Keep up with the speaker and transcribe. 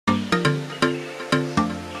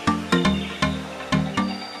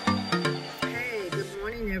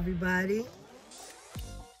everybody.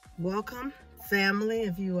 Welcome, family.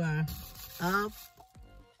 If you are up,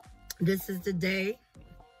 this is the day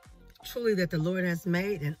truly that the Lord has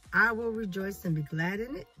made, and I will rejoice and be glad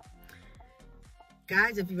in it.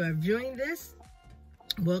 Guys, if you are viewing this,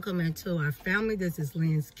 welcome into our family. This is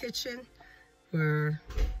Lynn's Kitchen, where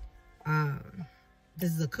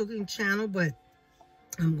this is a cooking channel, but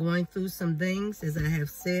I'm going through some things, as I have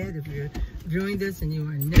said. If you're viewing this and you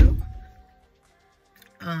are new,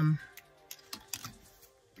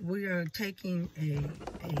 we are taking a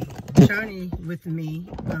journey with me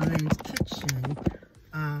on Lynn's Kitchen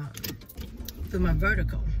through my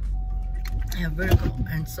Vertigo. I have Vertigo,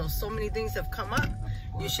 and so many things have come up.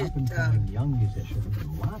 You should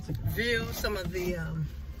view some of the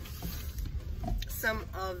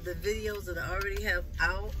videos that I already have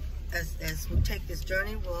out as we take this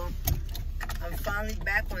journey. Well, I'm finally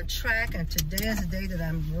back on track, and today is the day that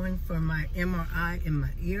I'm going for my MRI in my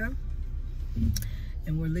ear,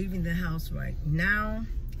 and we're leaving the house right now.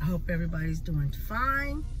 I hope everybody's doing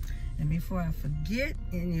fine. And before I forget,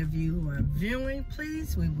 any of you who are viewing,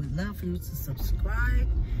 please, we would love for you to subscribe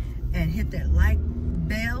and hit that like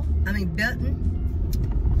button.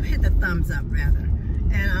 Hit the thumbs up rather.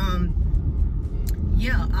 And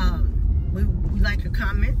we like your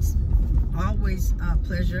comments. Always a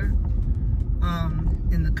pleasure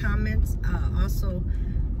in the comments. Also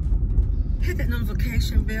hit that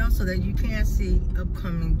notification bell so that you can see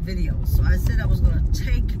upcoming videos. So I said I was going to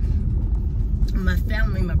take my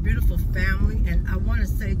family, my beautiful family, and I want to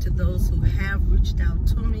say to those who have reached out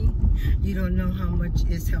to me, you don't know how much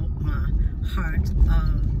it's helped my heart.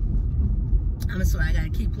 I'm sorry, I gotta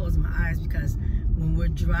keep closing my eyes, because when we're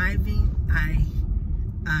driving,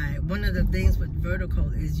 one of the things with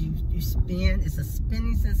Vertigo is you spin. It's a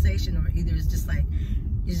spinning sensation, or either it's just like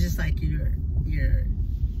you're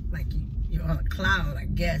on a cloud, I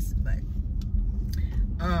guess. But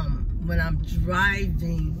when I'm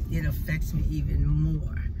driving, it affects me even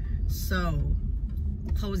more. So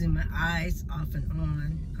closing my eyes off and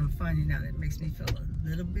on, I'm finding out it makes me feel a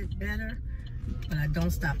little bit better, but I don't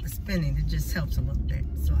stop the spinning. It just helps a little bit.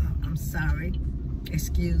 So I'm sorry,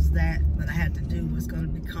 excuse that, but I had to do what's going to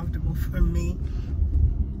be comfortable for me.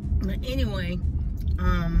 But anyway,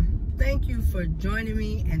 thank you for joining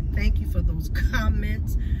me, and thank you for those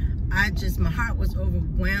comments. My heart was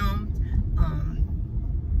overwhelmed.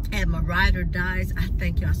 And my rider dies. I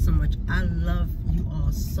thank y'all so much. I love you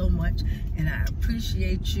all so much, and I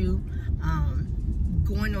appreciate you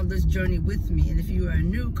going on this journey with me. And if you are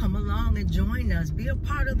new, come along and join us. Be a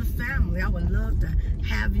part of the family. I would love to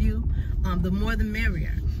have you. The more the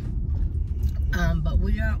merrier. But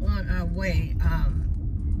we are on our way.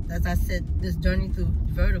 As I said, this journey through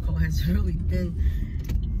Vertigo has really been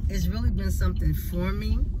something for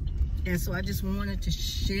me. And so I just wanted to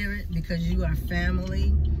share it, because you are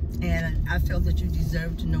family, and I felt that you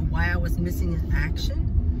deserve to know why I was missing in action,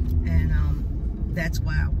 and that's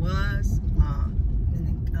why I was.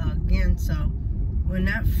 Again, so we're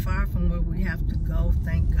not far from where we have to go,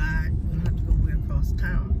 thank God. We don't have to go way across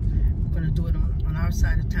town. We're going to do it on our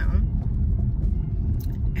side of town.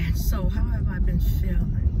 And so how have I been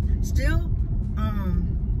feeling? Still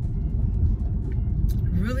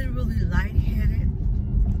really lightheaded.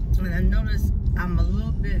 And I notice I'm a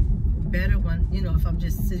little bit better when, if I'm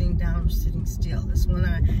just sitting down or sitting still. It's when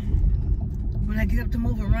I get up to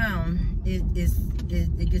move around, it gets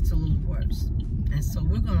a little worse. And so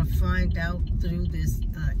we're gonna find out through this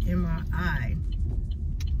MRI.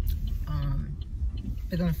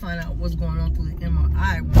 They're gonna find out what's going on through the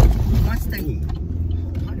MRI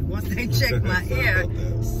once they check my ear.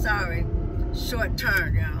 Sorry, short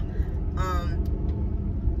turn, y'all.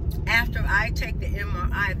 After I take the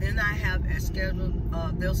MRI, then I have a schedule.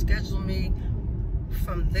 They'll schedule me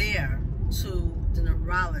from there to the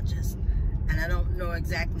neurologist, and I don't know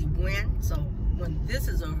exactly when. So when this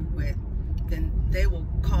is over with, then they will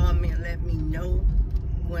call me and let me know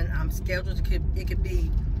when I'm scheduled. It could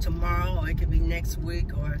be tomorrow, or it could be next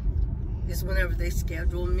week, or it's whenever they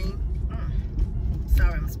schedule me.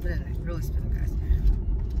 Sorry, I'm spinning, really spinning, guys.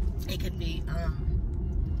 It could be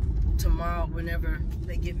tomorrow, whenever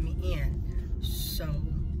they get me in. So,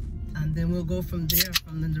 and then we'll go from there,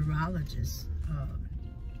 from the neurologist.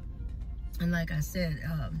 And like I said,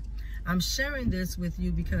 I'm sharing this with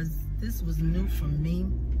you because this was new for me.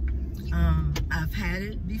 I've had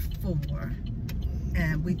it before,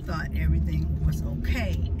 and we thought everything was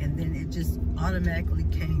okay, and then it just automatically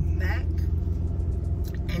came back.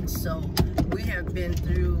 And so we have been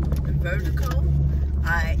through the Vertigo.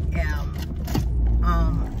 I am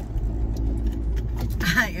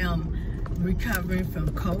recovering from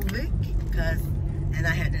COVID, because and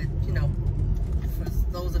I had to, you know, for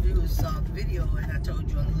those of you who saw the video, and I told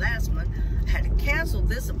you on the last one, I had to cancel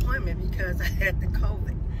this appointment because I had the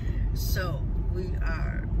COVID. So we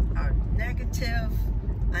are negative,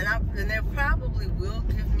 and they probably will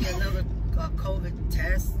give me another COVID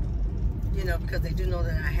test, you know, because they do know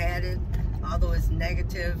that I had it. Although it's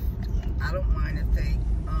negative, I don't mind if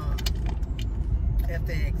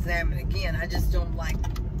they examine again. I just don't like,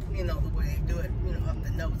 you know, the way they do it, you know, up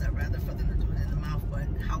the nose. I'd rather for them to do it in the mouth. But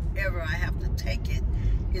however I have to take it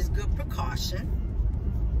is good precaution.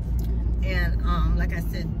 And like I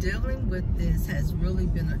said, dealing with this has really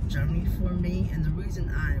been a journey for me. And the reason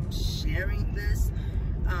I'm sharing this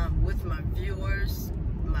with my viewers,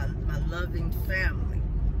 my loving family,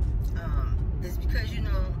 is because, you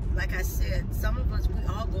know, like I said, some of us, we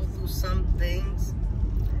all go through some things,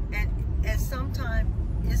 and sometimes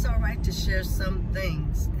it's all right to share some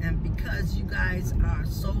things. And because you guys are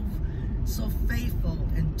so faithful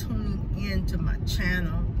in tuning in to my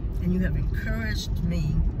channel, and you have encouraged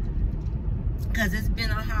me, because it's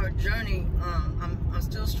been a hard journey. I'm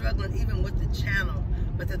still struggling even with the channel.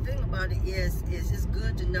 But the thing about it is it's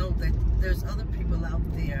good to know that there's other people out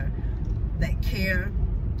there that care,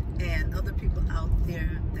 and other people out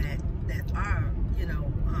there that are, you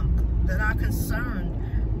know, that are concerned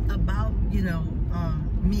about, you know,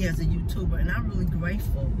 me as a YouTuber. And I'm really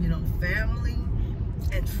grateful. You know, family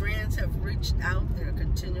and friends have reached out. They're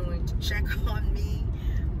continuing to check on me.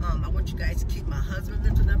 I want you guys to keep my husband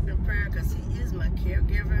lifted up in prayer, because he is my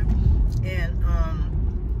caregiver, and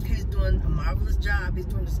he's doing a marvelous job. He's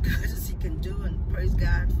doing as good as he can do, and praise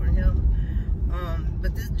God for him.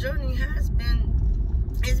 But this journey has been,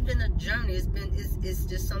 it's been a journey. It's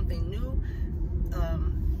just something new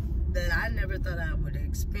that I never thought I would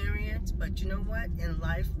experience. But you know what? In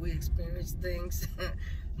life, we experience things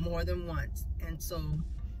more than once. And so,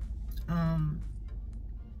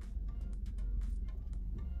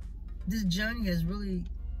 this journey has really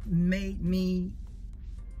made me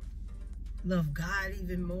love God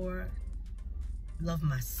even more, love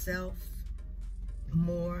myself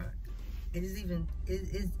more. It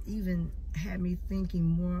even had me thinking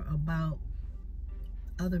more about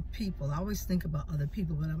other people. I always think about other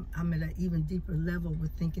people, but I'm at an even deeper level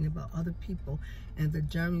with thinking about other people and the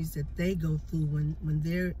journeys that they go through when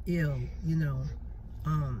they're ill, you know.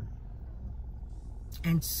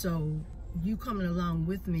 And so you coming along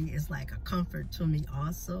with me is like a comfort to me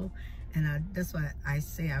also. And that's why I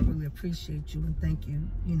say I really appreciate you and thank you,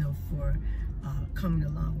 you know, for coming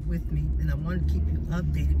along with me. And I want to keep you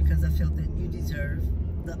updated because I felt that you deserve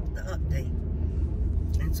the update.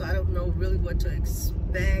 And so I don't know really what to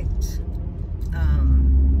expect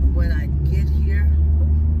when I get here.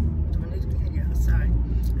 Do I need to get here? Sorry. I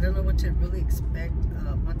don't know what to really expect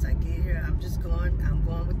once I get here. I'm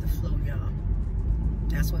going with the flow, y'all.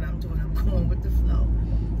 That's what I'm doing. I'm going with the flow,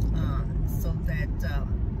 so that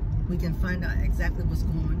we can find out exactly what's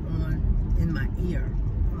going on in my ear.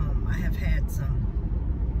 I have had some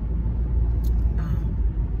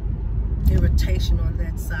irritation on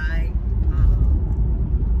that side,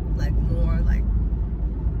 like more like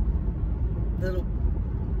little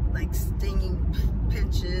like stinging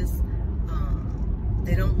pinches.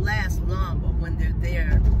 They don't last long, but when they're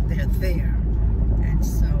there, they're there. And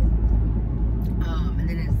so, and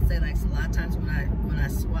then it say like a lot of times when I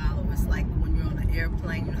swallow, it's like when you're on an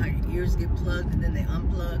airplane, you know how your ears get plugged and then they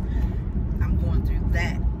unplug. I'm going through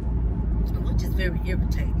that, which is very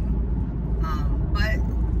irritating. But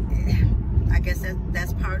I guess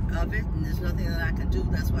that's part of it, and there's nothing that I can do.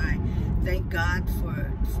 That's why I thank God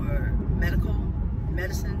for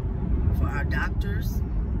medicine, for our doctors.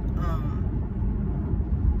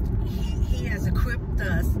 He has equipped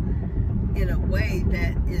us in a way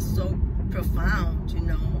that is so profound, you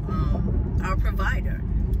know, our provider.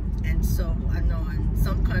 And so I know in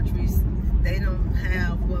some countries they don't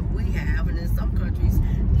have what we have, and in some countries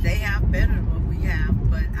they have better than what we have.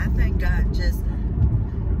 But I thank God just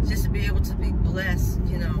to be able to be blessed,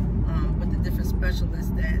 you know, with the different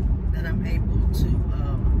specialists that I'm able to,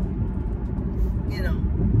 you know,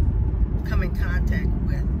 come in contact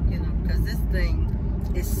with, you know, because this thing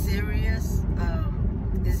is serious.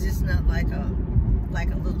 It's just not like a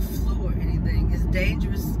little flu or anything. It's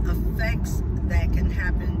dangerous effects that can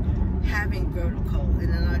happen having vertigo, and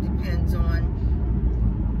it all depends on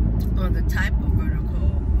the type of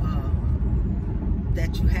vertigo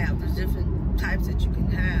that you have. There's different types that you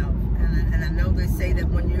can have, and I know they say that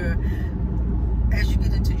when as you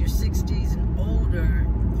get into your 60s and older,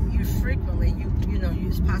 you frequently, you know,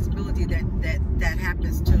 use possibility that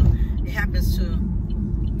happens to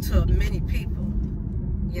many people,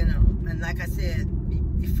 you know. And like I said,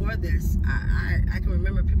 before this, I can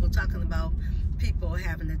remember people talking about people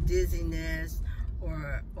having a dizziness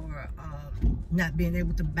or not being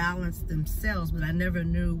able to balance themselves, but I never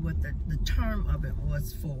knew what the term of it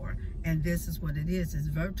was for. And this is what it is, it's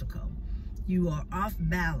vertigo. You are off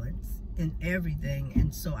balance in everything.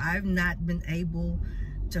 And so I've not been able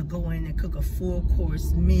to go in and cook a full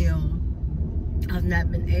course meal. I've not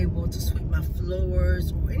been able to sweep my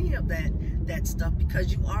floors or any of that stuff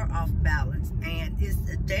because you are off balance, and it's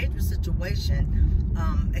a dangerous situation,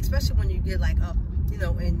 especially when you get like up, you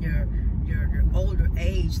know, in your older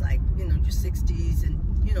age, like, you know, your 60s and,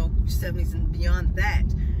 you know, your 70s and beyond that.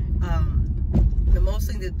 The most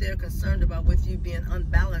thing that they're concerned about with you being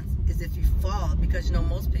unbalanced is if you fall, because, you know,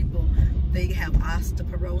 most people, they have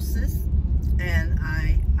osteoporosis, and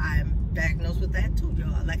I'm diagnosed with that too,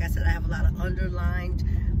 y'all. Like I said, I have a lot of underlined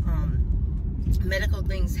medical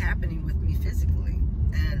things happening with me physically,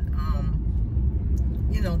 and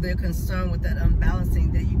you know, they're concerned with that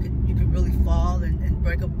unbalancing, that you could really fall and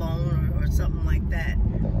break a bone or something like that.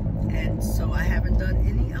 And so I haven't done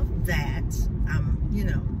any of that, you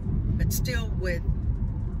know, but still with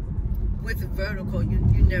the vertigo, you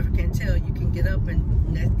never can tell. You can get up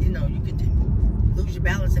and, you know, you could lose your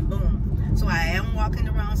balance and boom. So I am walking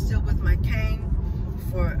around still with my cane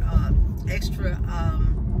for extra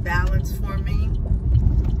balance for me,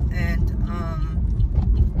 and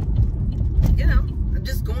you know, I'm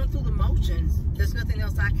just going through the motions. There's nothing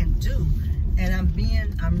else I can do, and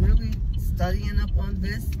I'm really studying up on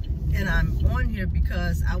this, and I'm on here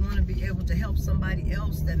because I want to be able to help somebody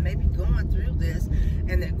else that may be going through this,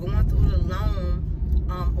 and they're going through it alone,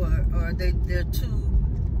 or they're too.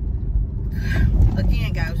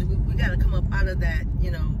 Again, guys, we got to come up out of that,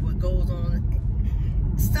 you know, what goes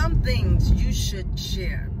on. Some things you should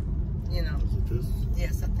share, you know.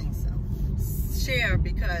 Yes, I think so. Share,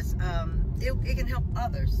 because it can help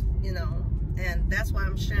others, you know, and that's why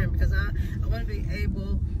I'm sharing, because I want to be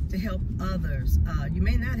able to help others. You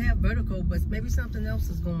may not have vertigo, but maybe something else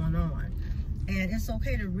is going on, and it's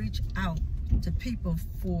okay to reach out to people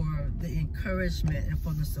for the encouragement and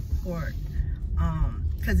for the support,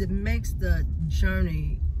 because it makes the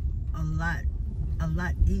journey a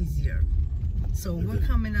lot easier. So we're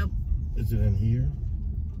coming up. Is it in here?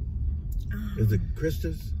 Is it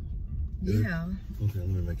Christus? Yeah. Okay,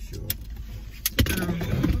 I'm gonna make sure.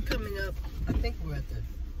 We're coming up. I think we're at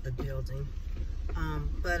the building.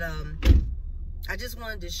 But I just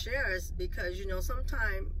wanted to share this because, you know,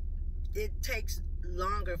 sometimes it takes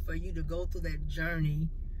longer for you to go through that journey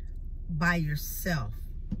by yourself.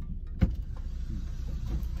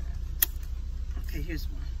 Okay, here's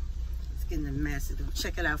one. It's getting a mess.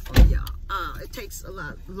 Check it out for y'all. It takes a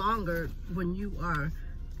lot longer when you are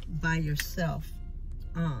by yourself.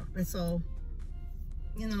 And so,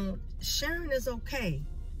 you know, sharing is okay.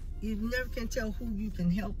 You never can tell who you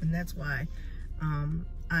can help, and that's why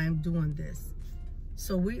I'm doing this.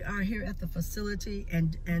 So we are here at the facility,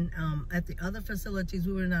 and at the other facilities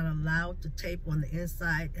we were not allowed to tape on the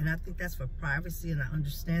inside, and I think that's for privacy, and I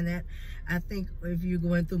understand that. I think if you're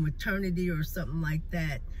going through maternity or something like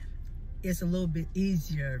that, it's a little bit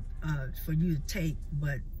easier for you to tape,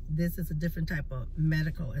 but this is a different type of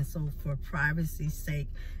medical, and so for privacy's sake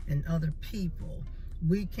and other people,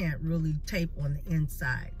 we can't really tape on the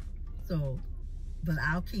inside. So, but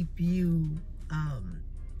I'll keep you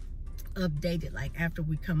updated, like after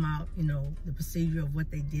we come out, you know, the procedure of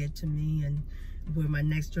what they did to me and where my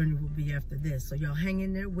next journey will be after this. So y'all hang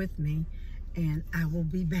in there with me, and I will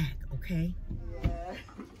be back, okay? Yeah.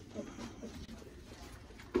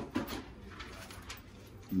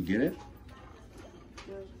 You get it?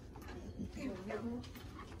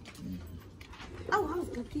 Oh, I was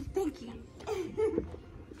confused. Thank you.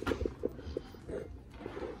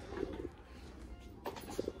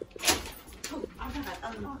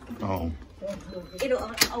 Oh.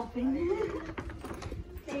 It'll open.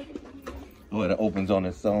 Oh, it opens on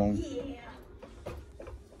its own? Yeah.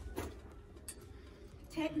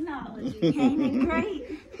 Technology came in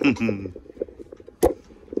great.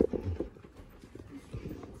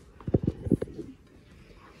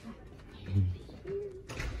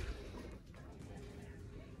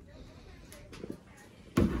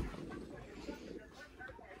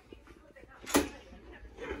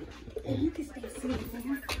 You can stay seated there.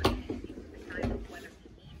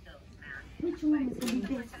 Which one is going to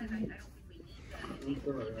be best for you?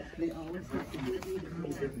 They always have to give me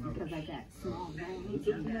the because I got small veins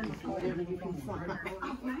and whatever you can find.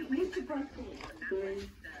 All right, when's your birthday?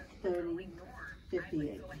 30,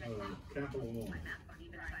 58. Capital One.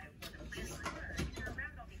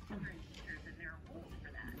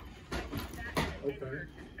 Okay.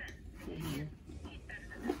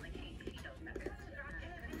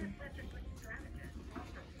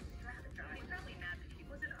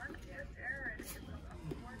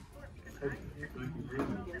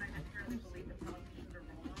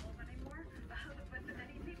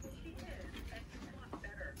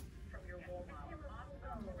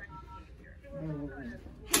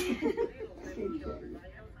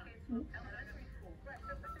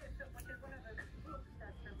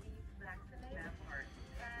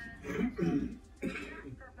 I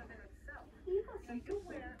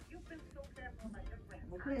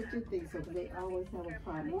can't do things so, but they always have a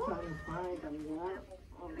problem trying to find them, you know,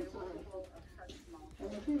 all the time. And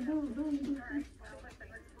if they don't do it,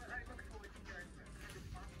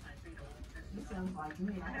 it sounds like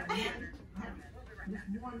me. I have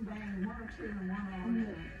this one bang, one or two, and one on.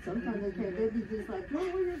 Yeah. Sometimes they can't. They be just like, no,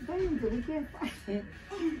 where your bangs, and we can't find it.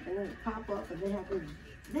 And then it pop up, and they have to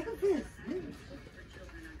look at this.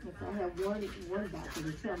 I have one doctor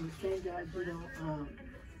to tell me, thank God you don't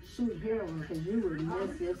shoot heroin because you would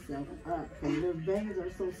mess yourself up. Because your veins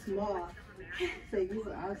are so small. So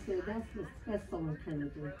I said, that's so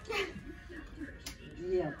incriminating.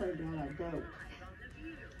 Yeah, thank God I don't.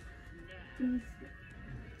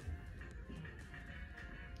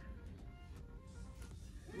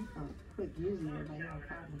 Quit using everybody else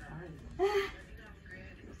finding.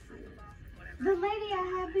 The lady I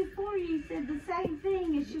had before you said the same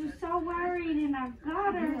thing, and she was so worried, and I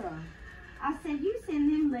got her. Yeah. I said, you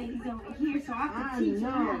send them ladies over here so I can teach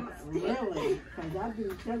them. Really, because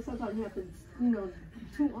that's sometimes you have to, you know,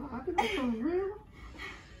 I can do some real.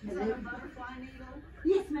 Is that a butterfly needle?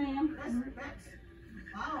 Yes, ma'am. That's,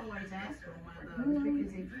 I always ask for one of those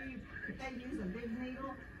because if they use a big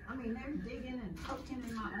needle, I mean, they're digging and poking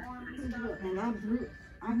in my arm and stuff. And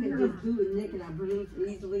I can just do it, Nick, and I bruise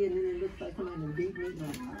easily, and then it looks like somebody beat me.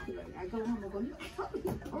 Like, I go home and go,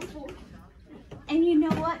 And you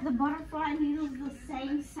know what? The butterfly needle is the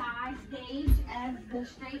same size gauge as the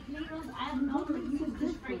straight needles. I have no use the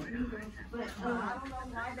straight needles, but I don't know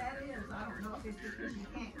why that is. I don't know if it's because you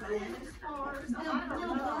can't go in as far as the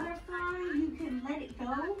butterfly, you can let it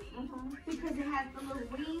go because it has the little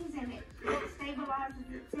wings and it stabilizes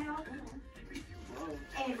itself.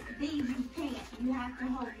 And these you can't. You have to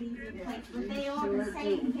hold these in place, but they are the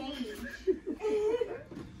same gauge.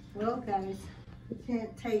 Well, guys, you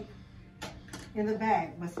can't take in the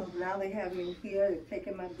back, but so now they have me here. They're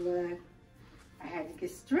taking my blood. I had to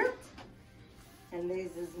get stripped, and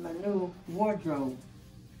this is my new wardrobe.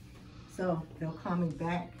 So they'll call me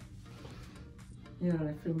back, you know, in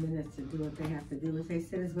a few minutes to do what they have to do. They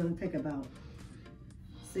said it's going to take about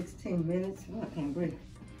 16 minutes. Oh, I can't breathe.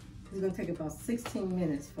 It's going to take about 16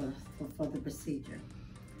 minutes for the procedure.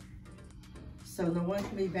 So no one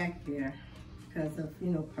can be back here because of,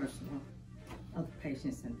 you know, personal other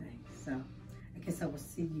patients and things. So I guess I will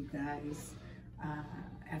see you guys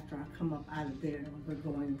after I come up out of there. We're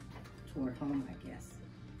going toward home, I guess.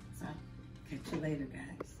 So catch you later,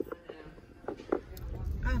 guys.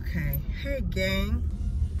 Okay, hey gang,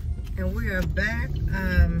 and we are back.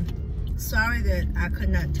 Sorry that I could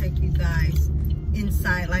not take you guys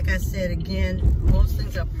inside. Like I said, again, most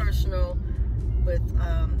things are personal with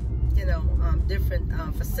you know, different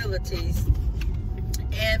facilities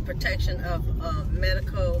and protection of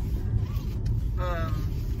medical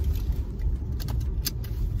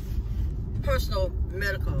personal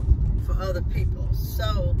medical for other people.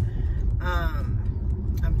 So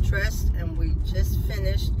I'm dressed and we just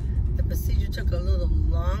finished. The procedure took a little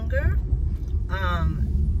longer.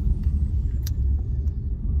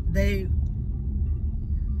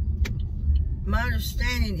 My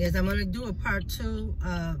understanding is I'm going to do a part 2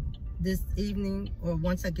 this evening, or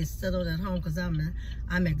once I get settled at home, because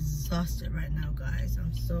I'm exhausted right now, guys.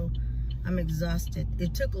 I'm exhausted.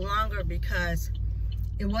 It took longer because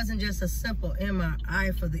it wasn't just a simple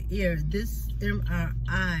MRI for the ear. This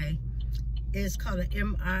MRI is called an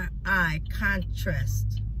MRI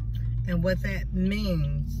contrast, and what that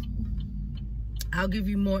means, I'll give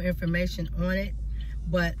you more information on it.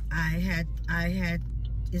 But I had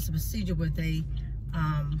it's a procedure where they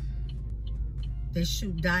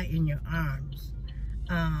shoot dye in your arms.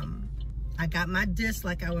 I got my disc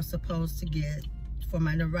like I was supposed to get for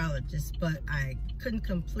my neurologist, but I couldn't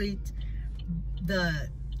complete the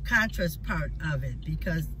contrast part of it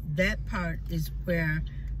because that part is where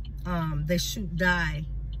they shoot dye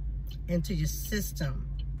into your system,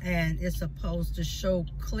 and it's supposed to show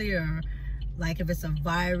clear, like if it's a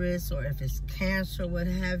virus or if it's cancer, what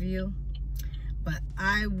have you. But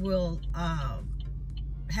I will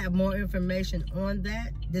have more information on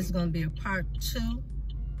that. This is going to be a part 2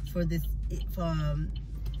 for this.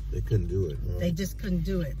 They couldn't do it. Huh? They just couldn't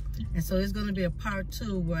do it. And so it's going to be a part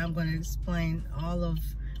 2 where I'm going to explain all of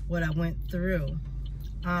what I went through.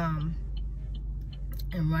 And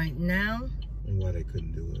right now. And why they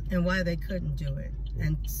couldn't do it. And why they couldn't do it.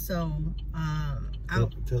 And so,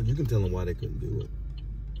 you can tell them why they couldn't do it.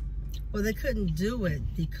 Well, they couldn't do it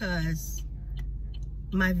because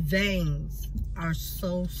my veins are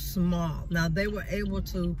so small. Now, they were able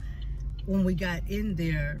to, when we got in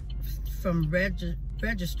there, from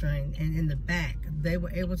registering, and in the back, they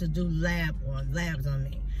were able to do labs on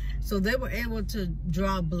me. So they were able to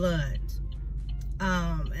draw blood.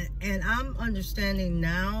 And I'm understanding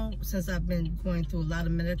now, since I've been going through a lot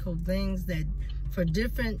of medical things, that for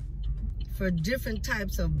different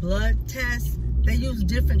types of blood tests, they use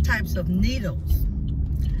different types of needles.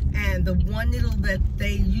 And the one needle that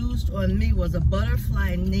they used on me was a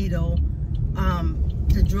butterfly needle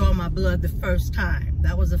to draw my blood the first time.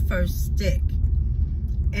 That was the first stick.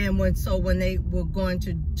 And when they were going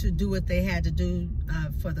to do what they had to do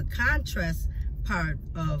for the contrast part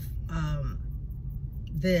of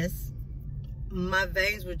this, my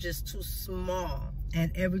veins were just too small.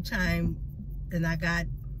 And every time, and I got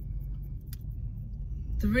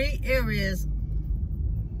 3 areas,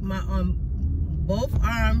 on both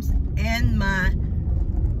arms and my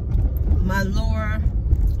lower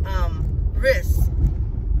wrists.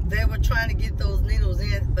 They were trying to get those needles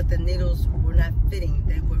in, but the needles were not fitting.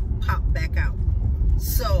 They would pop back out.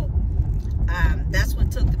 So that's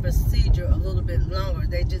what took the procedure a little bit longer.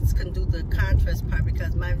 They just couldn't do the contrast part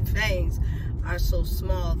because my veins are so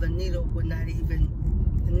small. The needle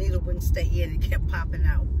wouldn't stay in. It kept popping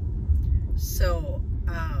out. So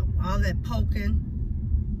all that poking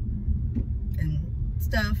and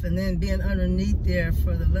stuff, and then being underneath there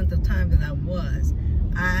for the length of time that I was,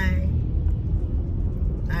 I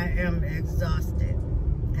am exhausted.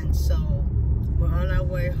 And so we're on our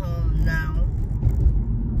way home now,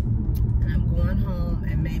 and I'm going home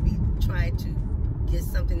and maybe try to get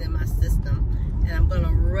something in my system, and I'm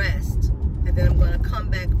gonna rest, and then I'm gonna come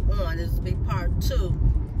back on. This will be part 2,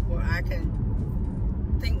 where I can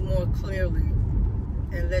think more clearly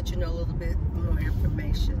and let you know a little bit more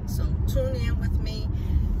information. So tune in with me.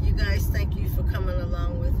 You guys, thank you for coming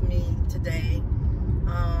along with me today.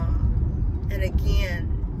 And again,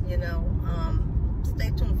 you know, stay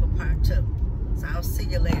tuned for part 2. So I'll see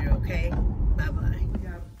you later, okay? Bye-bye. We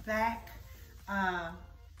are back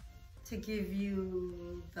to give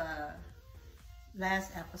you the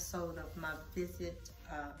last episode of my visit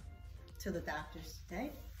to the doctor's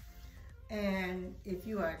today. And if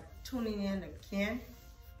you are tuning in again,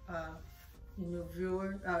 new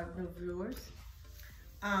viewers,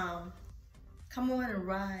 come on and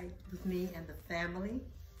ride with me and the family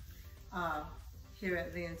here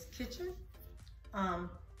at Lynn's Kitchen.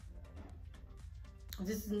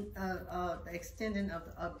 This is the extending of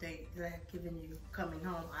the update that I've given you coming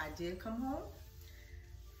home. I did come home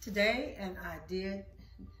today, and I did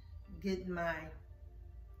get my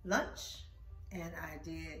lunch, and I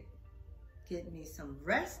did get me some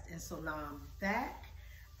rest, and so now I'm back.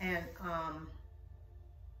 And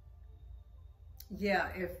yeah,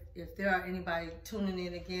 if there are anybody tuning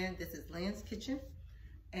in again, this is Lynn's Kitchen,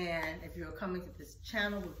 and if you're coming to this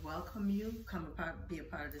channel, we welcome you. Come be a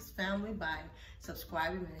part of this family by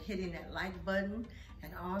subscribing and hitting that like button.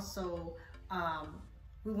 And also,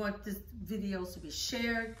 we want this videos to be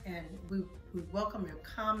shared, and we welcome your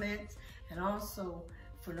comments. And also,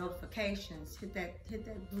 for notifications, hit that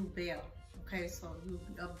blue bell. Okay, so you'll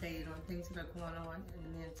be updated on things that are going on in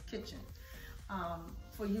Lynn's Kitchen.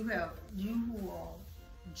 For you who are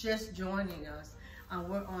just joining us,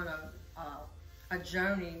 we're on a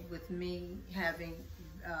journey with me having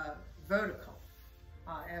vertigo.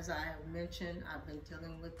 As I have mentioned, I've been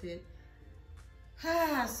dealing with it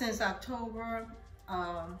since October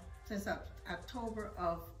of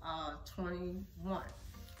 21.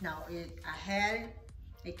 Now I had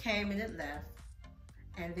it came and it left,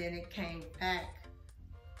 and then it came back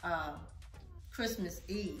Christmas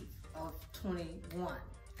Eve of 21,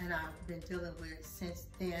 and I've been dealing with it since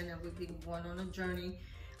then, and we've been going on a journey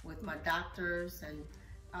with my doctors. And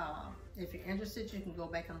if you're interested, you can go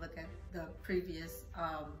back and look at the previous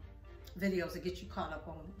videos to get you caught up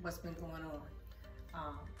on what's been going on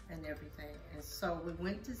and everything. And so we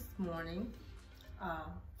went this morning,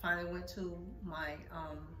 finally went to my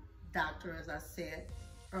doctor, as I said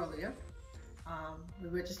earlier. We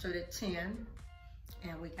registered at 10,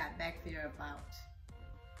 and we got back there about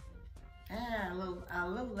a little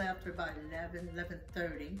after about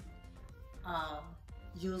 11:30.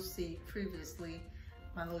 You'll see previously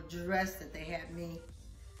my little dress that they had me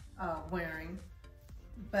wearing.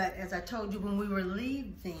 But as I told you, when we were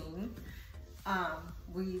leaving,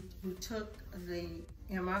 we took the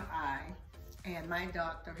MRI, and my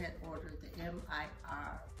doctor had ordered the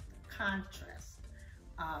MIR, the contrast.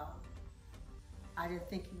 I didn't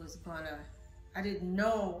think he was gonna, I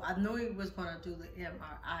knew he was gonna do the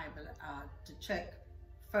MRI, but to check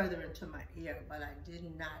further into my ear, but I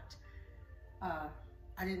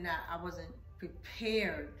wasn't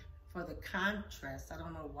prepared for the contrast. I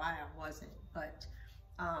don't know why I wasn't, but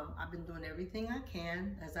I've been doing everything I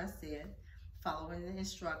can, as I said, following the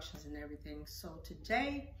instructions and everything. So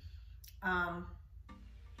today, I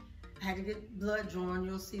had to get blood drawn.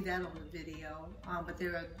 You'll see that on the video. But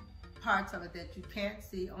there are parts of it that you can't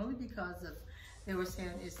see only because of, they were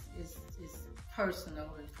saying it's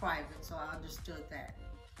personal and private, so I understood that.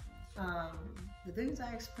 The things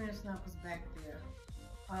I experienced now was back there.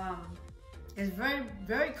 It's very,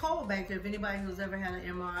 very cold back there. If anybody who's ever had an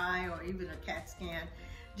MRI or even a CAT scan,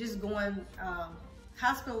 just going,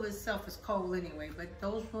 hospital itself is cold anyway, but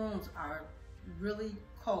those rooms are really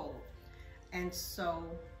cold. And so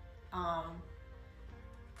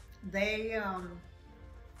they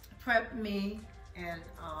prepped me, and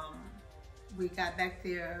we got back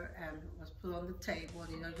there and was put on the table.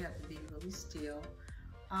 You know, you have to be really still.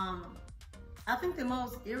 I think the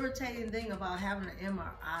most irritating thing about having an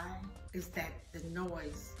MRI is that the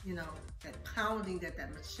noise, you know, that pounding that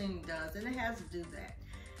that machine does, and it has to do that.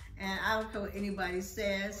 And I don't care what anybody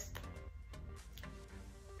says,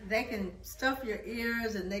 they can stuff your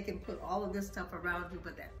ears and they can put all of this stuff around you,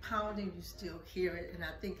 but that pounding, you still hear it. And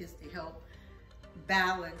I think it's to help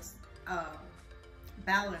balance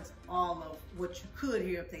all of what you could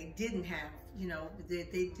hear if they didn't have, you know, they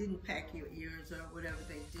didn't pack your ears or whatever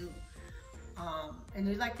they do. And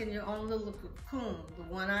you're like in your own little cocoon. The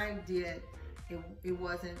one I did, it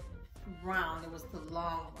wasn't round, it was the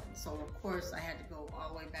long one. So of course I had to go all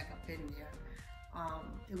the way back up in there.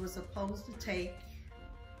 It was supposed to take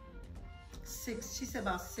she said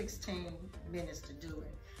about 16 minutes to do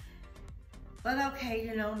it. But okay,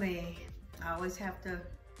 you know me, I always have to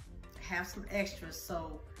have some extras.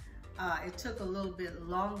 So it took a little bit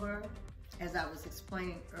longer, as I was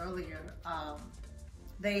explaining earlier.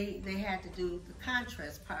 They had to do the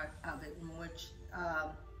contrast part of it, in which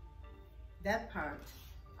that part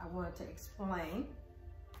I wanted to explain.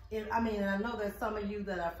 I mean, I know there's some of you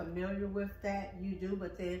that are familiar with that, you do,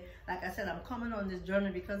 but then, like I said, I'm coming on this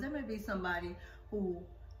journey because there may be somebody who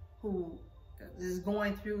is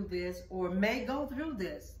going through this or may go through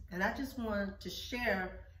this. And I just wanted to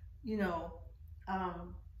share, you know,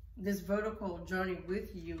 this vertical journey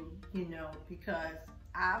with you, you know, because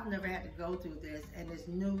I've never had to go through this and it's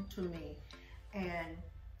new to me. And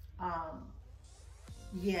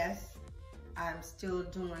yes, I'm still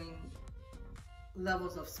doing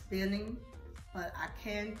levels of spinning, but I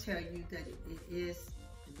can tell you that it is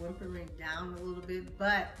whimpering down a little bit,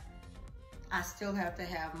 but I still have to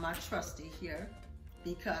have my trusty here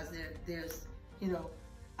because there's, you know,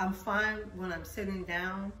 I'm fine when I'm sitting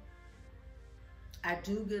down. I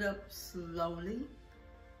do get up slowly,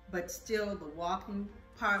 but still the walking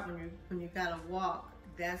part, when you gotta walk,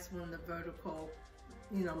 that's when the vertical,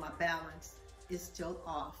 you know, my balance is still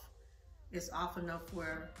off. It's off enough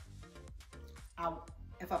where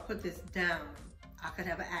if I put this down, I could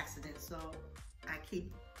have an accident. So I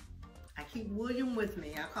keep William with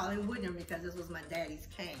me. I call him William because this was my daddy's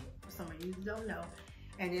cane, for some of you who don't know.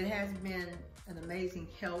 And it has been an amazing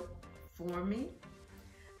help for me.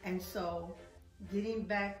 And so getting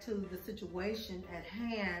back to the situation at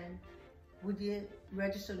hand, we did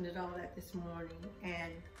register and did all that this morning.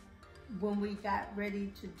 And when we got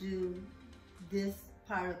ready to do this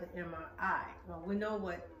part of the MRI, well, we know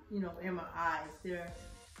what, you know, MRIs,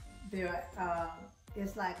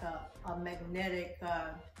 it's like a magnetic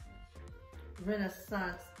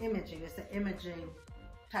Renaissance imaging. It's an imaging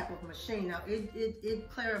type of machine. Now it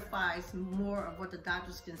clarifies more of what the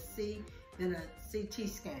doctors can see than a CT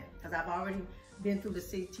scan, because I've already been through the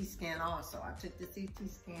CT scan also. I took the CT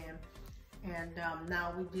scan, and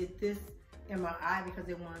now we did this MRI because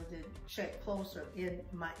they wanted to check closer in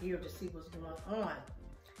my ear to see what's going on.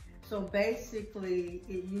 So basically,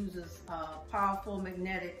 it uses powerful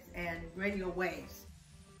magnetics and radio waves,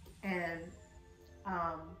 and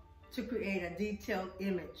to create a detailed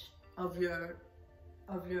image of your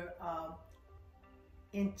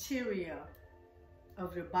interior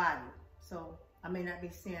of your body. So I may not be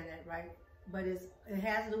saying that right, but it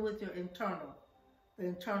has to do with your internal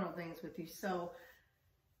things with you. So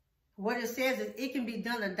what it says is it can be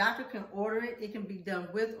done, a doctor can order it, it can be done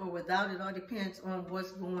with or without, it all depends on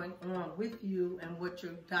what's going on with you and what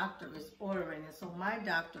your doctor is ordering. And so my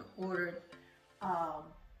doctor ordered,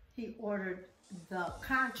 he ordered the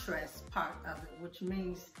contrast part of it, which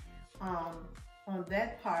means on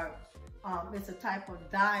that part, it's a type of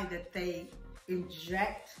dye that they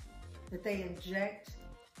inject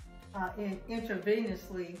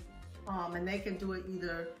intravenously, and they can do it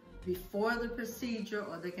either before the procedure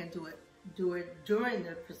or they can do it during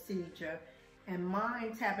the procedure. And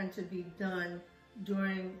mine happened to be done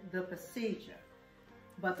during the procedure.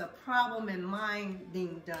 But the problem in mine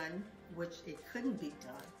being done which it couldn't be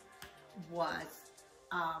done, was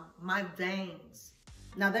my veins.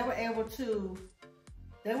 Now they were able to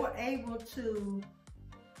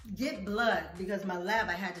get blood, because my lab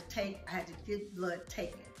I had to get blood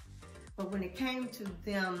taken. But when it came to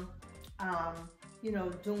them, you know,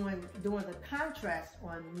 doing the contrast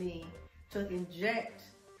on me to inject,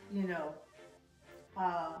 you know,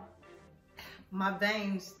 my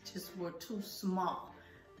veins just were too small.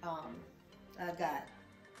 I got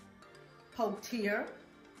poked here,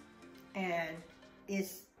 and it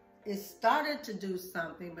started to do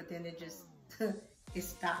something, but then it just it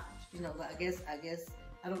stopped. You know, I guess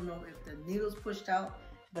I don't know if the needles pushed out,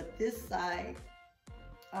 but this side,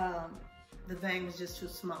 the vein was just too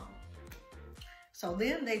small. So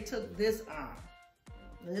then they took this arm.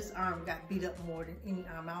 This arm got beat up more than any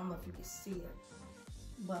arm. I don't know if you can see it,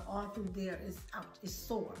 but all through there is out. It's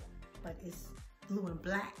sore, but it's blue and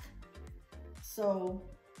black. So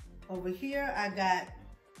over here, I got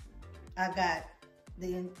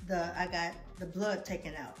the blood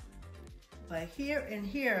taken out. But here and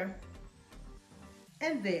here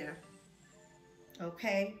and there,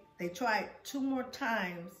 okay, they tried 2 more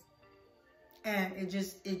times, and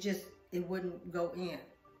it wouldn't go in.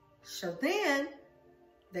 So then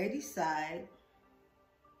they decide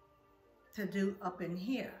to do up in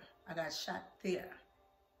here. I got shot there.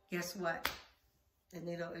 Guess what? The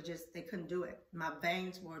needle, they couldn't do it. My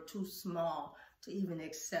veins were too small to even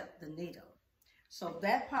accept the needle. So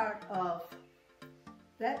that part of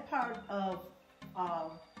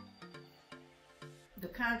the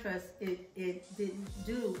contrast, it didn't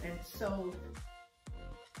do. And so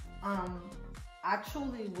I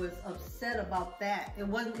truly was upset about that. It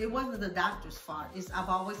wasn't the doctor's fault. I've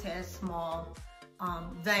always had small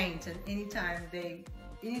veins, and anytime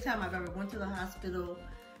I've ever went to the hospital,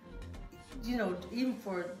 you know, even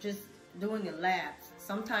for just doing the labs,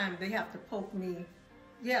 sometimes they have to poke me.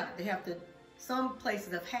 Yeah, they have to. Some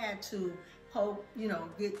places have had to poke, you know,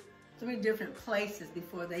 get 3 different places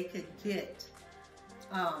before they could get,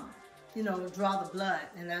 you know, draw the blood.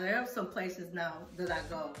 And now there are some places now that I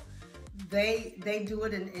go, they do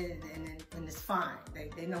it and it's fine.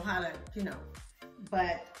 They know how to, you know,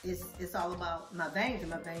 but it's all about my veins, and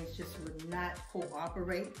my veins just would not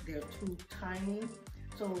cooperate. They're too tiny.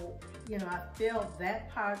 So, you know, I felt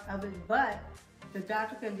that part of it, but the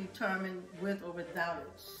doctor can determine with or without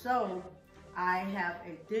it. So I have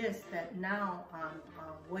a disc that now I'm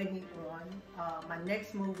waiting on. My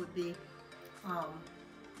next move would be on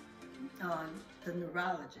the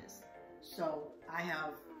neurologist. So I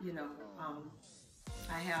have, you know,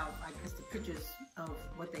 I guess the pictures of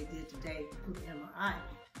what they did today through the MRI.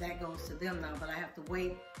 That goes to them now, but I have to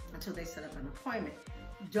wait until they set up an appointment.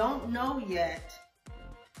 Don't know yet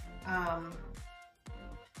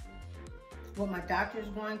what my doctor is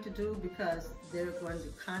going to do, because they're going to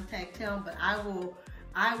contact him, but I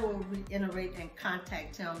will reiterate and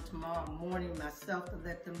contact him tomorrow morning myself to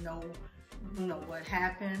let them know, you know, what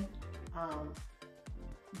happened,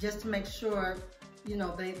 just to make sure, you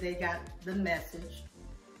know, they got the message,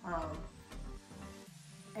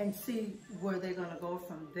 and see where they're going to go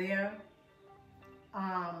from there.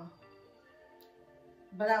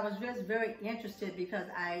 But I was just very interested, because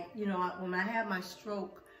you know, when I had my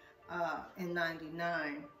stroke in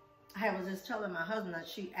 '99, I was just telling my husband that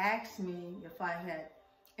she asked me if I had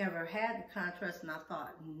ever had the contrast, and I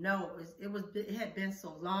thought no. It had been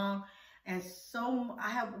so long, and so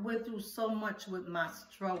I went through so much with my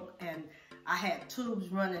stroke, and I had tubes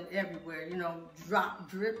running everywhere, you know,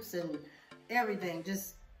 drips and everything,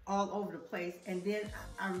 just all over the place. And then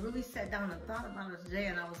I really sat down and thought about it today,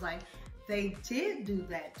 and I was like, they did do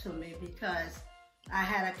that to me, because I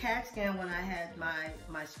had a CAT scan when I had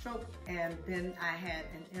my stroke, and then I had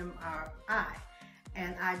an MRI.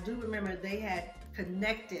 And I do remember they had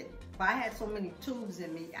connected, but I had so many tubes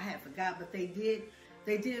in me, I had forgot, but they did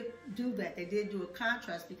do that. They did do a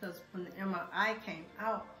contrast, because when the MRI came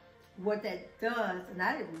out, what that does, and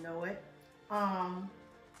I didn't know it,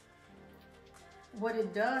 what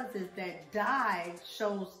it does is that dye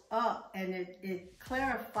shows up, and it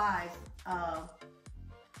clarifies,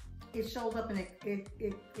 it shows up, and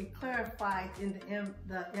it clarifies in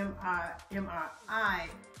the MRI.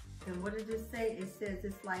 And what did it say? It says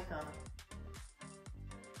it's like a,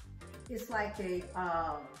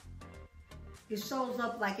 it shows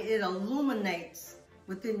up like it illuminates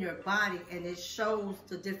within your body, and it shows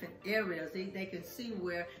the different areas. They can see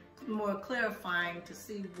where, more clarifying to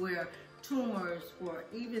see where tumors or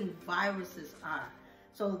even viruses are.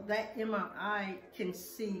 So that MRI can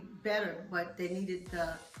see better, but they needed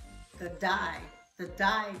the dye. The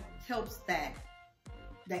dye helps that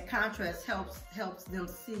that contrast helps them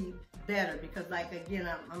see better, because like again,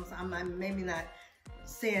 I'm maybe not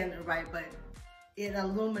saying it right, but it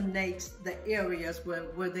illuminates the areas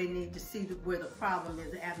where they need to see where the problem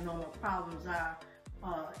is, the abnormal problems are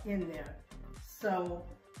in there. So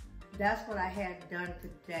that's what I had done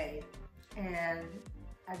today, and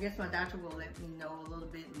I guess my doctor will let me know a little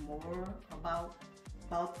bit more about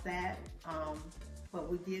that. But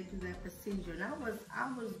we did do that procedure, and I was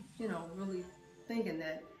really thinking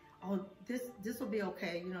that, oh, this will be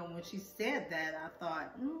okay. When she said that, I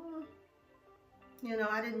thought,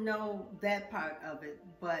 I didn't know that part of it,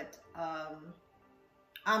 but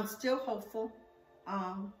I'm still hopeful.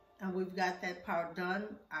 And we've got that part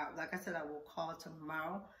done. Like I said, I will call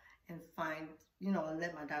tomorrow and find, and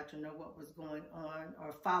let my doctor know what was going on,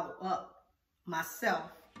 or follow up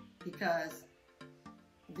myself, because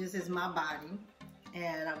this is my body,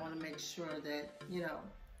 and I want to make sure that,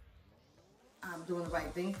 I'm doing the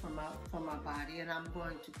right thing for my body. And I'm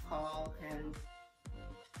going to call and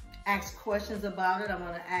ask questions about it. I'm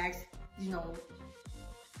going to ask,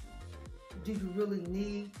 do you really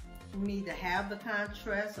need me to have the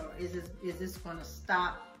contrast, or is this going to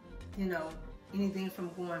stop, anything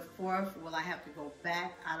from going forth? Will I have to go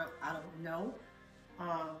back? I don't know.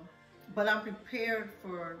 But I'm prepared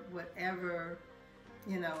for whatever,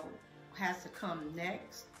 has to come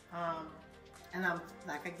next. And I'm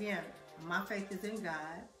like, again, my faith is in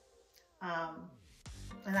God.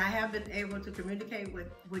 And I have been able to communicate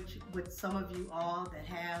with some of you all that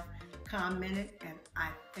have commented, and I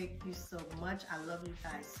thank you so much. I love you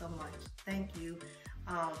guys so much. Thank you.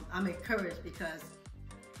 I'm encouraged because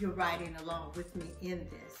you're riding along with me in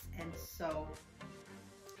this. And so,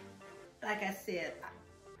 like I said,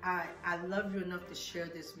 I love you enough to share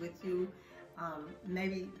this with you.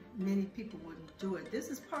 Maybe many people wouldn't do it. This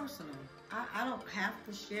is personal. I don't have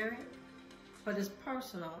to share it, but it's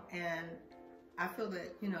personal, and I feel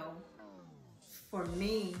that, for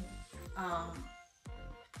me, I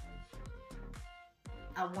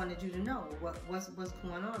wanted you to know what's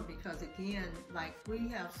going on, because again, like, we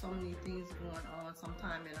have so many things going on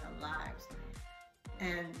sometime in our lives,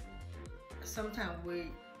 and sometimes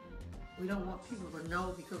we don't want people to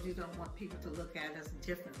know, because we don't want people to look at us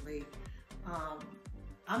differently.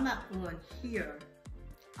 I'm not on here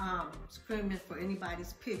screaming for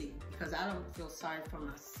anybody's pity, because I don't feel sorry for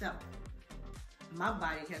myself. My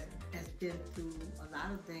body has been through a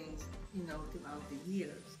lot of things, throughout the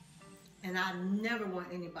years. And I never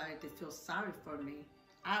want anybody to feel sorry for me.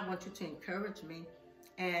 I want you to encourage me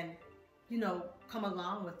and, come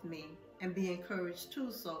along with me and be encouraged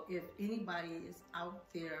too. So if anybody is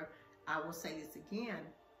out there, I will say this again,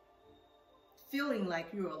 feeling like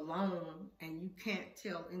you're alone and you can't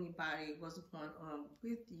tell anybody what's going on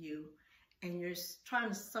with you, and you're trying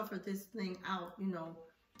to suffer this thing out,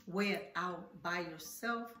 weigh it out by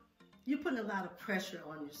yourself, you're putting a lot of pressure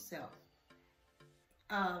on yourself.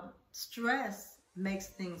 Stress makes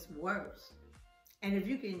things worse. And if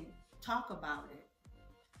you can talk about it,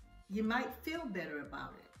 you might feel better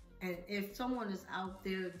about it. And if someone is out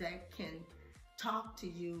there that can talk to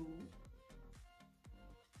you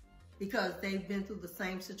because they've been through the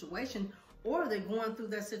same situation, or they're going through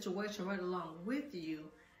that situation right along with you,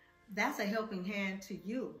 that's a helping hand to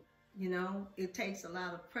you. It takes a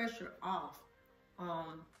lot of pressure off.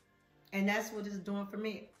 And that's what it's doing for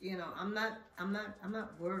me. I'm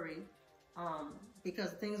not worried,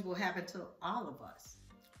 because things will happen to all of us.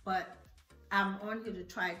 But I'm on here to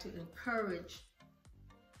try to encourage.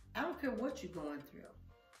 I don't care what you're going through.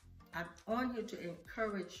 I'm on here to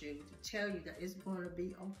encourage you, to tell you that it's going to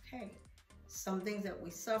be okay. Some things that we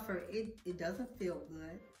suffer, it doesn't feel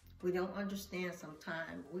good. We don't understand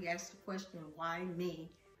sometimes. We ask the question, why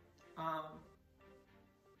me?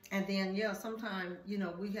 And then, yeah, sometimes,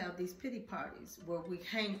 we have these pity parties where we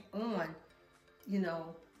hang on,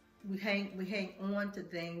 we hang on to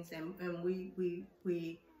things, and we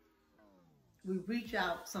reach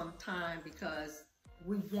out sometime because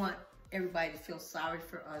we want everybody to feel sorry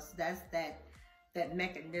for us. That's that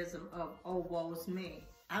mechanism of, oh, woe's me.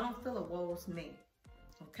 I don't feel a woe's me,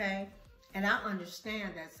 okay? And I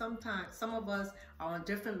understand that sometimes some of us are on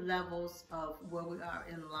different levels of where we are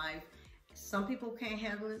in life. Some people can't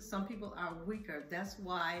handle it. Some people are weaker. That's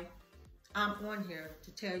why I'm on here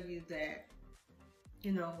to tell you that,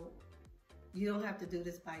 you don't have to do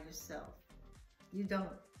this by yourself. You don't.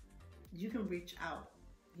 You can reach out,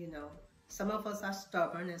 Some of us are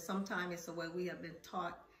stubborn, and sometimes it's the way we have been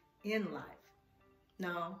taught in life.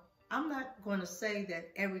 Now, I'm not going to say that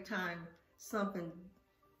every time something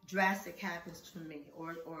drastic happens to me,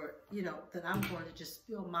 or that I'm going to just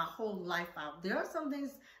spill my whole life out. There are some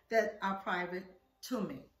things that are private, to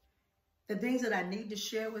me. The things that I need to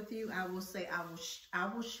share with you, I will say I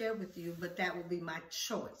will share with you, but that will be my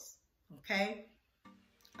choice. Okay?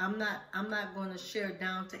 I'm not going to share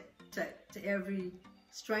down to every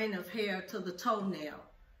strain of hair to the toenail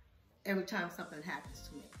every time something happens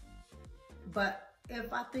to me. But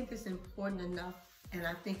if I think it's important enough and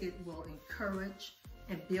I think it will encourage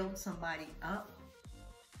and build somebody up,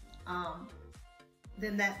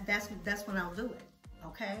 then that's when I'll do it.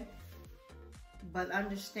 Okay? But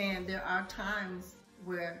understand there are times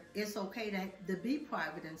where it's okay to be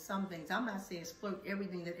private in some things. I'm not saying splurge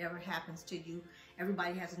everything that ever happens to you.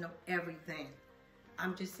 Everybody has to know everything.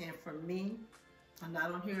 I'm just saying for me, I'm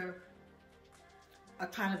not on here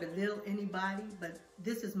trying to belittle anybody, but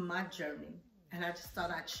this is my journey. And I just thought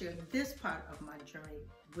I'd share this part of my journey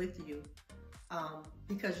with you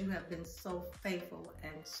because you have been so faithful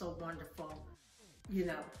and so wonderful. You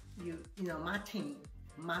know, my team,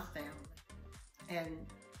 my family. And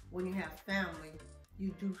when you have family,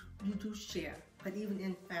 you do share. But even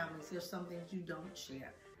in families, there's some things you don't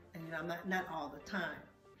share. And you know, not all the time.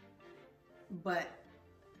 But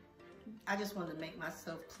I just want to make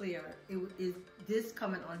myself clear. This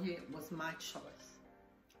coming on here was my choice.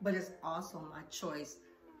 But it's also my choice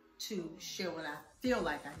to share what I feel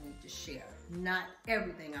like I need to share. Not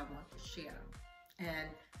everything I want to share. And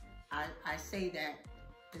I say that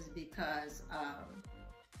is because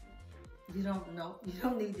you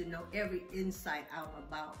don't need to know every insight out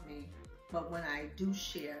about me. But when I do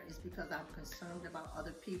share, it's because I'm concerned about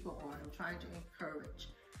other people, or I'm trying to encourage,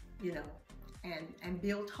 you know, and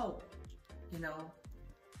build hope, you know,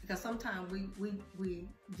 because sometimes we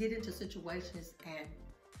get into situations and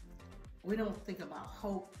we don't think about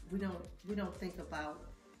hope. We don't think about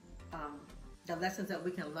the lessons that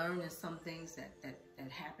we can learn in some things that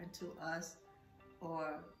happen to us,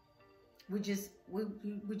 or we just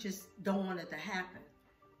don't want it to happen.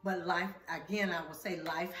 But life, again, I will say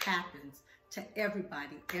life happens to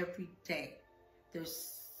everybody every day.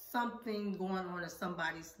 There's something going on in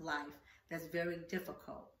somebody's life that's very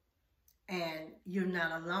difficult. And you're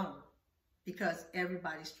not alone, because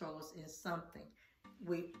everybody struggles in something.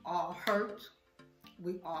 We all hurt.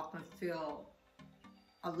 We often feel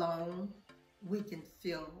alone. We can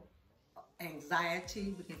feel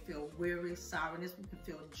anxiety. We can feel weary, sorrowness. We can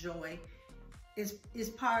feel joy. It's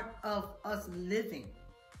part of us living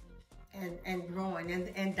and growing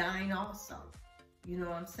and dying also. You know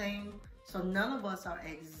what I'm saying? So none of us are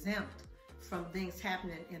exempt from things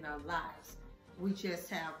happening in our lives. We just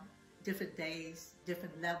have different days,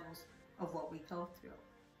 different levels of what we go through.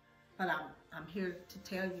 But I'm here to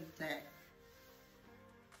tell you that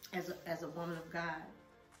as a woman of God,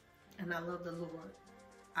 and I love the Lord.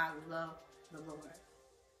 I love the Lord.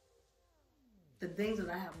 The things that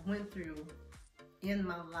I have went through in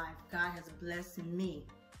my life, God has blessed me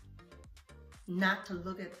not to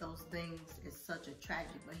look at those things as such a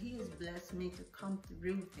tragedy, but He has blessed me to come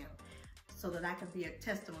through them so that I could be a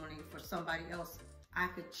testimony for somebody else. I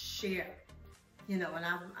could share, you know, and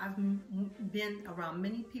I've been around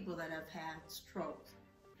many people that have had strokes.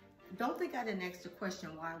 Don't think I didn't ask the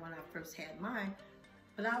question why when I first had mine,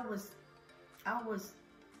 but I was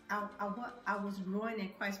growing in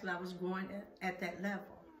Christ, but I was growing at that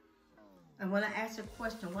level. And when I asked the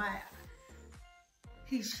question why,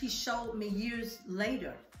 he showed me years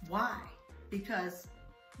later why. Because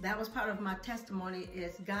that was part of my testimony,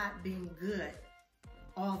 is God being good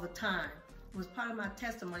all the time. It was part of my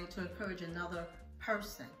testimony to encourage another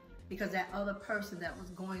person, because that other person that was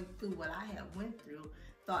going through what I had went through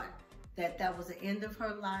thought that was the end of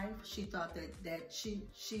her life. She thought that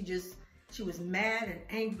she was mad and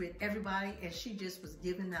angry at everybody, and she just was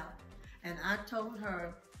giving up. And I told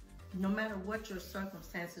her, no matter what your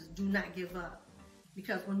circumstances, do not give up.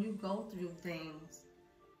 Because when you go through things,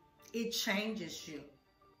 it changes you.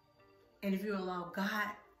 And if you allow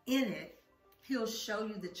God in it, He'll show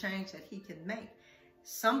you the change that He can make.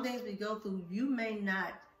 Some things we go through, you may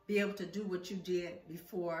not be able to do what you did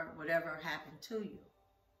before whatever happened to you.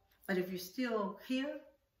 But if you're still here,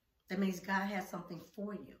 that means God has something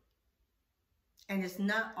for you. And it's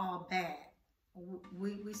not all bad.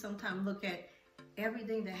 We sometimes look at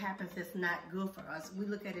everything that happens that's not good for us. We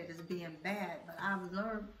look at it as being bad. But I've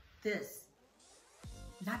learned this,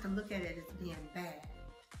 not to look at it as being bad.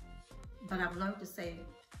 But I've learned to say,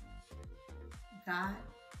 God,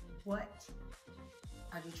 what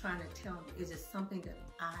are you trying to tell me? Is it something that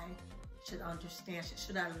I should understand?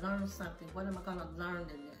 Should I learn something? What am I going to learn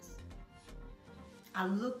in this? I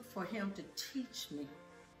look for Him to teach me.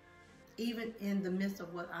 Even in the midst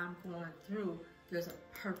of what I'm going through, there's a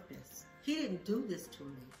purpose. He didn't do this to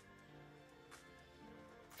me.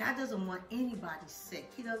 God doesn't want anybody sick.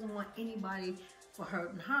 He doesn't want anybody for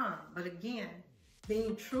hurt and harm. But again,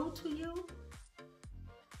 being true to you,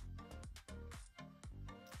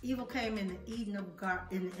 evil came in the Eden of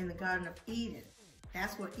in the Garden of Eden.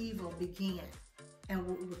 That's where evil began, and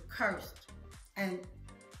we were cursed. And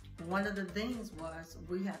one of the things was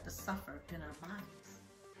we had to suffer in our bodies.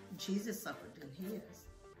 Jesus suffered in his.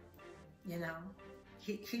 You know,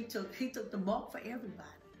 he took the bulk for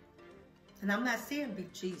everybody. And I'm not saying be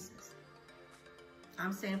Jesus.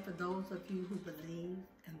 I'm saying for those of you who believe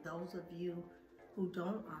and those of you who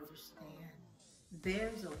don't understand,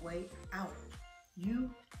 there's a way out. You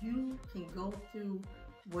can go through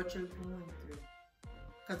what you're going through.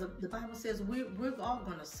 Because the Bible says we're all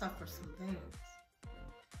going to suffer some things.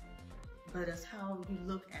 But it's how you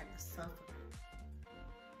look at the suffering.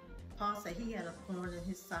 Paul said he had a thorn in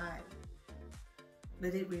his side.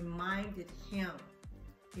 But it reminded him,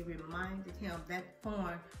 that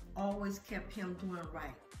thorn always kept him doing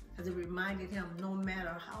right. Because it reminded him no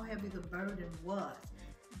matter how heavy the burden was,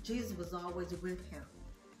 Jesus was always with him.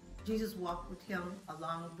 Jesus walked with him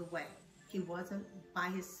along the way. He wasn't by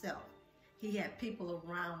himself. He had people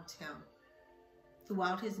around him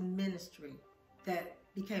throughout his ministry that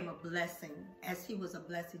became a blessing as he was a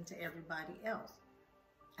blessing to everybody else.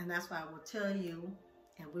 And that's why I will tell you,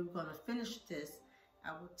 and we're going to finish this,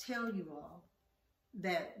 I will tell you all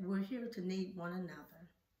that we're here to need one another.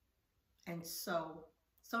 And so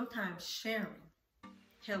sometimes sharing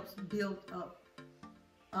helps build up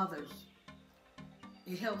others.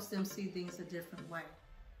 It helps them see things a different way.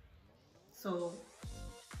 So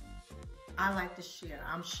I like to share.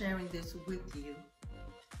 I'm sharing this with you.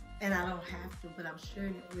 And I don't have to, but I'm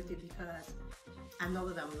sharing it with you because I know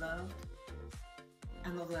that I'm loved. I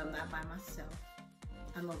know that I'm not by myself.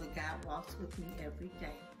 I know that God walks with me every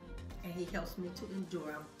day. And he helps me to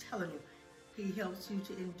endure. I'm telling you, he helps you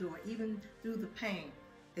to endure, even through the pain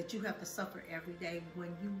that you have to suffer every day.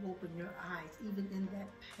 When you open your eyes, even in that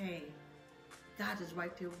pain, God is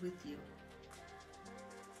right there with you.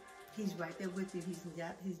 He's right there with you.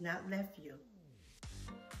 He's not left you.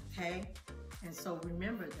 Okay? And so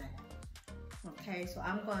remember that. Okay? So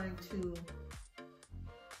I'm going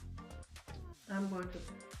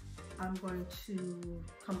to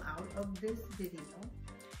come out of this video,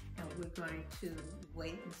 and we're going to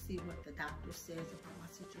wait and see what the doctor says about my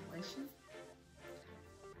situation.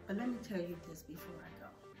 But let me tell you this before I go.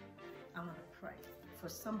 I want to pray for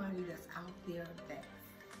somebody that's out there that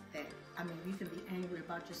I mean, you can be angry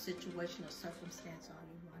about your situation or circumstance all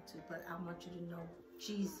you want to, but I want you to know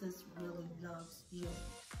Jesus really loves you.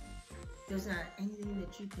 There's not anything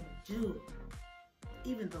that you can do,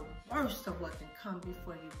 even the worst of what can come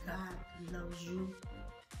before you. God loves you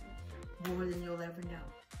more than you'll ever know.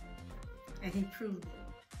 And he proved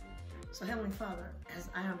it. So Heavenly Father, as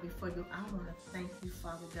I am before you, I want to thank you,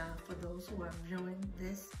 Father God, for those who are viewing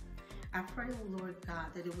this. I pray, oh Lord God,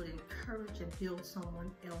 that it would encourage and build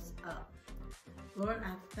someone else up. Lord,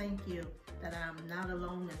 I thank you that I am not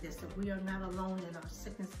alone in this, that we are not alone in our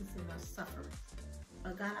sicknesses and our sufferings.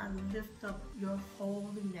 But God, I lift up your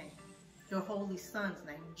holy name, your holy Son's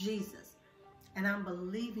name, Jesus. And I'm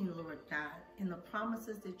believing, Lord God, in the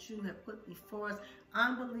promises that you have put before us.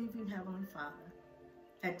 I'm believing, Heavenly Father,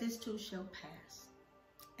 that this too shall pass.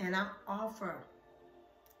 And I offer,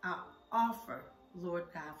 Lord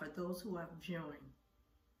God, for those who are viewing,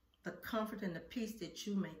 the comfort and the peace that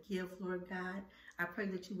you may give, Lord God. I pray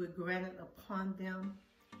that you would grant it upon them.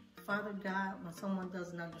 Father God, when someone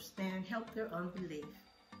doesn't understand, help their unbelief.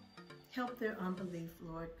 Help their unbelief,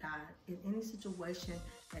 Lord God, in any situation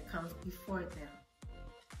that comes before them.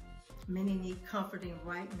 Many need comforting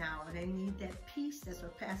right now, and they need that peace that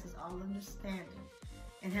surpasses all understanding.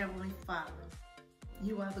 And Heavenly Father,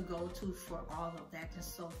 you are the go-to for all of that. And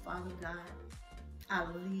so, Father God, I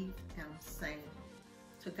leave them saying,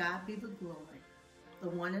 to God be the glory, the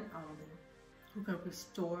one and only, who can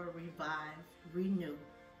restore, revive, renew.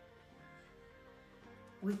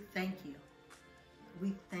 We thank you.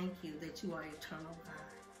 We thank you that you are eternal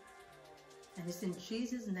God. And it's in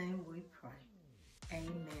Jesus' name we pray.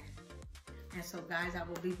 Amen. And so, guys, I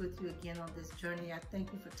will be with you again on this journey. I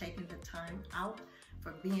thank you for taking the time out,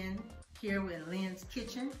 for being here in Lynn's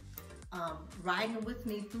kitchen, riding with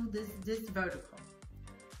me through this vertical.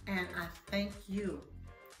 And I thank you,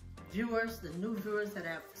 viewers, the new viewers that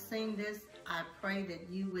have seen this. I pray that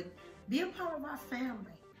you would be a part of our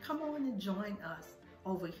family. Come on and join us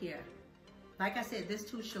over here. Like I said, this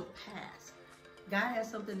too shall pass. God has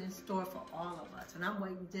something in store for all of us, and I'm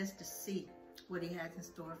waiting just to see what he has in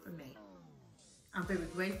store for me. I'm very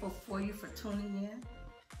grateful for you for tuning in.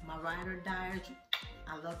 My ride or diers,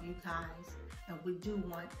 I love you guys, and we do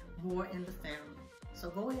want more in the family. So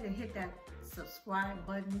go ahead and hit that subscribe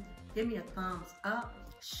button. Give me a thumbs up.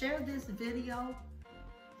 Share this video.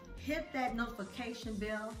 Hit that notification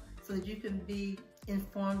bell so that you can be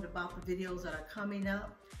informed about the videos that are coming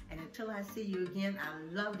up. And until I see you again,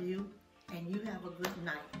 I love you, and you have a good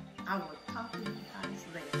night. I will talk to you guys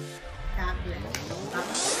later. God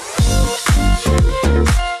bless. Bye.